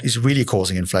of what is really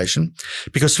causing inflation.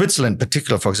 Because Switzerland in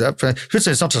particular, for example,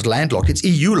 Switzerland is not just landlocked, it's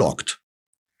EU locked.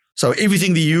 So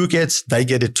everything the EU gets, they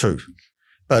get it too.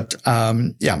 But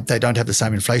they don't have the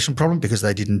same inflation problem because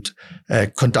they didn't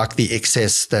conduct the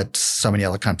excess that so many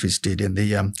other countries did in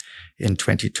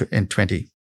 2020.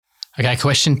 Okay,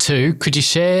 question 2. Could you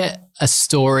share a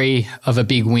story of a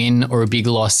big win or a big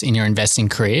loss in your investing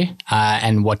career,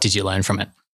 and what did you learn from it?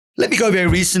 Let me go very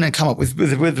recent and come up with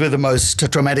the most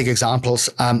dramatic examples.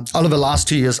 Over the last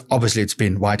 2 years, obviously it's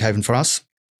been Whitehaven for us.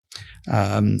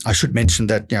 I should mention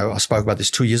that I spoke about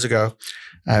this 2 years ago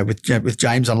with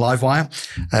James on Livewire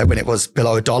when it was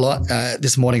below $1.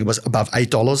 This morning it was above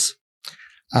 $8.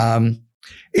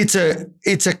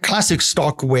 It's a classic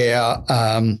stock where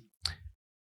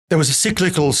there was a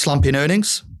cyclical slump in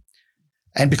earnings,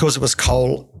 and because it was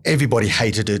coal, everybody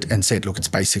hated it and said, look, it's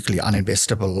basically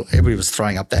uninvestable. Everybody was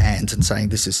throwing up their hands and saying,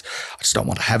 I just don't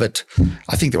want to have it.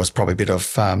 I think there was probably a bit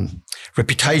of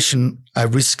reputation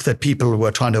risk that people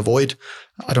were trying to avoid.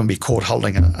 I don't want to be caught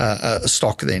holding a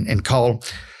stock then in coal.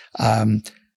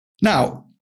 Now,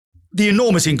 the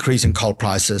enormous increase in coal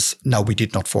prices, no, we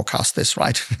did not forecast this,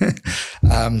 right?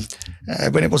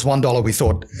 When it was $1, we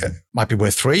thought it might be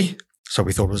worth $3. So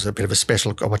we thought it was a bit of a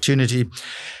special opportunity.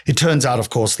 It turns out, of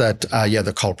course, that,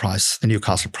 the coal price, the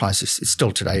Newcastle price is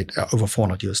still today over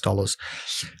 $400.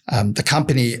 The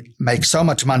company makes so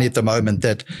much money at the moment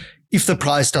that if the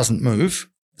price doesn't move,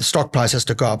 the stock price has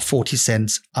to go up 40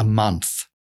 cents a month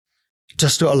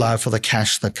just to allow for the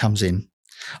cash that comes in.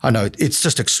 I know it's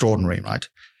just extraordinary, right?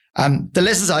 The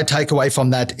lessons I take away from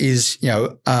that is,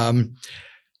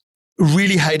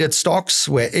 really hated stocks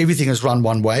where everything is run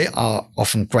one way are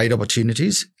often great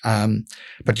opportunities,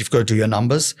 but you've got to do your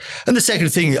numbers. And the second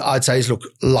thing I'd say is, look,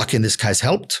 luck in this case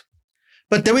helped.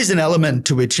 But there is an element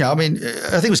to which, I think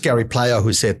it was Gary Player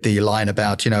who said the line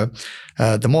about,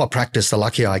 the more I practice, the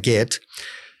luckier I get.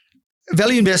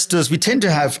 Value investors, we tend to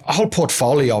have a whole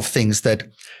portfolio of things that,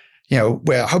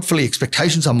 where hopefully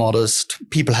expectations are modest,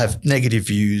 people have negative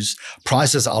views,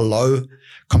 prices are low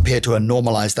compared to a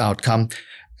normalized outcome.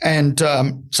 And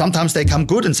sometimes they come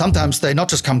good, and sometimes they not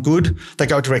just come good, they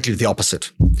go directly to the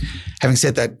opposite. Having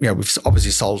said that, we've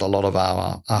obviously sold a lot of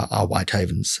our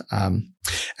Whitehavens.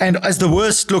 And as the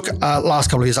worst, last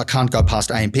couple of years, I can't go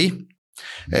past AMP.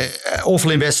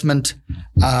 Awful investment.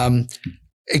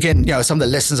 Again, some of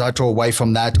the lessons I draw away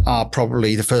from that are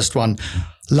probably the first one,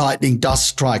 lightning does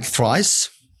strike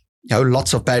thrice.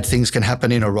 Lots of bad things can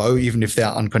happen in a row, even if they're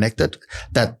unconnected.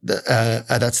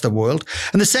 That's the world.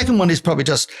 And the second one is probably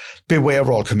just beware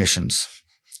Royal Commissions.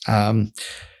 A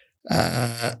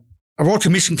Royal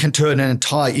Commission can turn an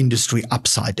entire industry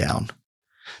upside down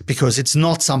because it's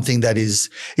not something that is.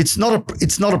 It's not a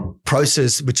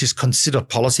process which is considered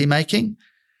policy making.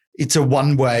 It's a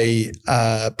one-way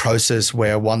process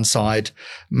where one side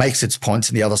makes its points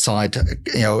and the other side,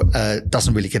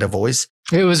 doesn't really get a voice.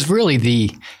 It was really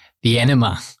the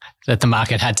enema that the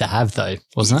market had to have, though,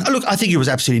 wasn't it? Look, I think it was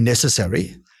absolutely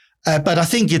necessary. But I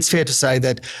think it's fair to say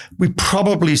that we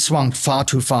probably swung far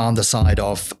too far on the side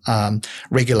of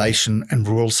regulation and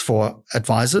rules for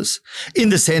advisors, in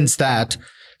the sense that,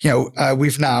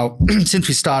 we've now, since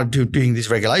we started doing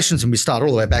these regulations, and we started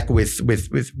all the way back with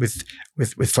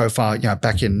FOFA,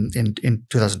 back in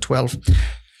 2012,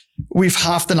 we've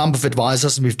halved the number of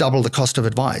advisors and we've doubled the cost of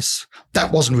advice.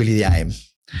 That wasn't really the aim.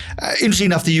 Interesting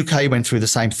enough, the UK went through the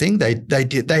same thing.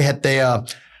 They had their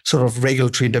sort of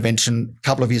regulatory intervention a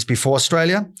couple of years before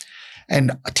Australia,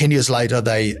 and 10 years later,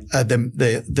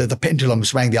 the pendulum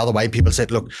swang the other way. People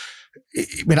said, "Look,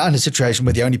 we're not in a situation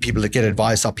where the only people that get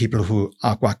advice are people who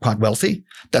are quite wealthy.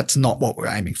 That's not what we're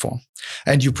aiming for."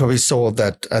 And you probably saw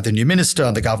that the new minister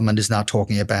and the government is now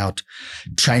talking about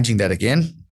changing that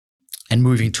again and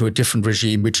moving to a different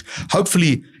regime, which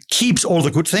hopefully keeps all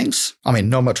the good things. I mean,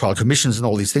 no more trial commissions and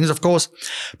all these things, of course,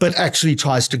 but actually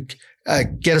tries to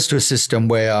get us to a system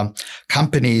where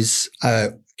companies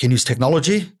can use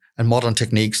technology and modern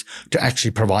techniques to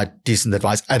actually provide decent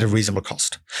advice at a reasonable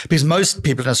cost. Because most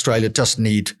people in Australia just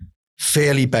need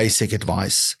fairly basic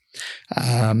advice,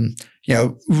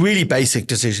 really basic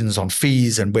decisions on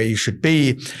fees and where you should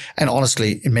be. And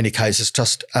honestly, in many cases,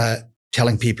 just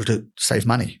telling people to save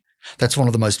money. That's one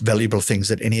of the most valuable things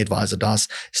that any advisor does,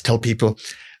 is tell people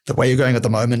the way you're going at the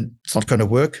moment, it's not going to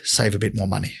work, save a bit more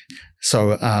money.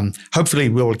 So hopefully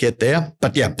we will get there.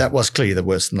 But yeah, that was clearly the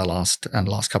worst in the last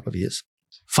couple of years.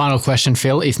 Final question,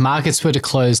 Phil. If markets were to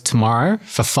close tomorrow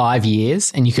for 5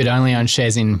 years and you could only own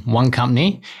shares in one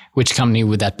company, which company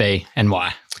would that be and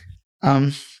why?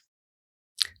 In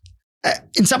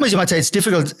some ways you might say it's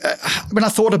difficult. When I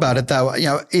thought about it though,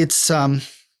 it's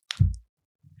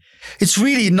it's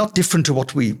really not different to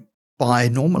what we buy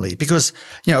normally, because,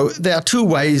 there are two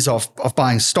ways of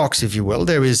buying stocks, if you will.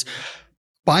 There is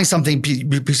buying something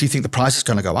because you think the price is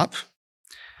going to go up.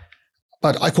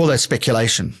 But I call that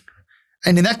speculation.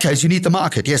 And in that case, you need the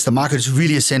market. Yes, the market is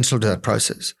really essential to that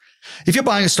process. If you're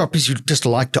buying a stock because you just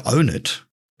like to own it,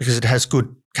 because it has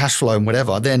good cash flow and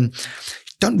whatever, then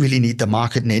you don't really need the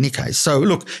market in any case. So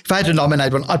look, if I had to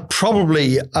nominate one, I'd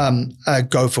probably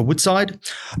go for Woodside,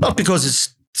 not because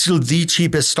it's still the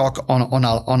cheapest stock on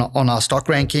our stock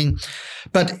ranking,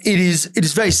 but it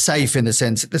is very safe in the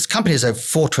sense that this company has a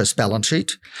fortress balance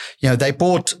sheet. They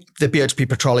bought the BHP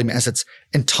Petroleum assets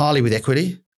entirely with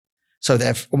equity, so they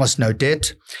have almost no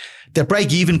debt. Their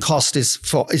break-even cost is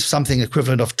something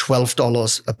equivalent of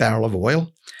 $12 a barrel of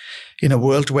oil, in a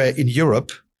world where in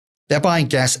Europe they're buying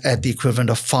gas at the equivalent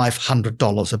of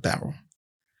 $500 a barrel.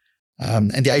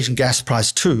 And the Asian gas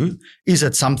price too is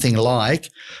at something like,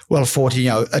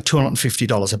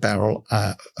 $250 a barrel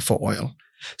for oil.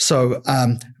 So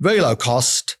very low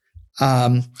cost. There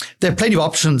are plenty of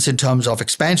options in terms of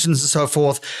expansions and so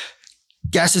forth.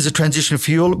 Gas is a transition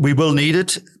fuel. We will need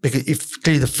it, because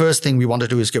clearly the first thing we want to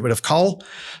do is get rid of coal.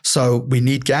 So we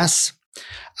need gas.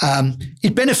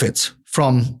 It benefits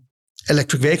from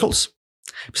electric vehicles,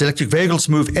 because electric vehicles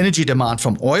move energy demand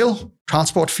from oil,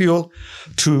 transport fuel,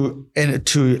 to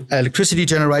electricity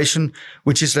generation,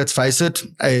 which is, let's face it,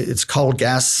 it's coal,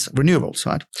 gas, renewables,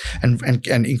 right?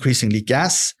 And increasingly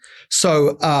gas.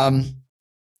 So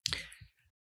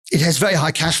it has very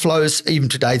high cash flows. Even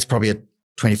today, it's probably a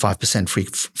 25%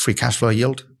 free cash flow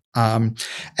yield. And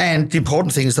the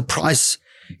important thing is the price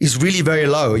is really very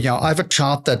low. I have a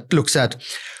chart that looks at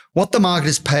what the market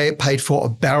has paid for a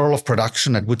barrel of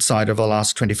production at Woodside over the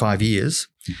last 25 years.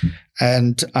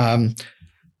 And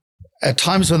at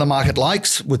times when the market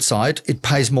likes Woodside, it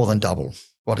pays more than double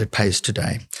what it pays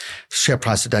today. The share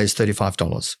price today is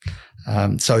 $35.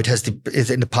 So it has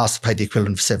in the past paid the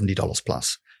equivalent of $70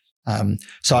 plus.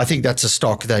 So I think that's a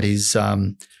stock that is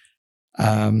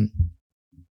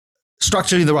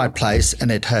structured in the right place,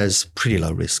 and it has pretty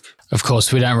low risk. Of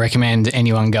course, we don't recommend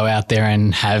anyone go out there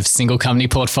and have single company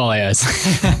portfolios.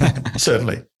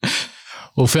 Certainly.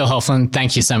 Well, Phil Hofland,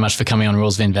 thank you so much for coming on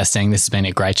Rules of Investing. This has been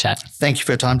a great chat. Thank you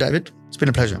for your time, David. It's been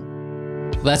a pleasure.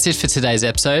 Well, that's it for today's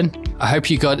episode. I hope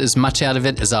you got as much out of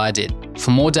it as I did.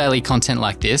 For more daily content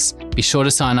like this, be sure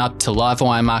to sign up to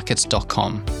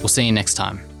livewiremarkets.com. We'll see you next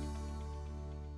time.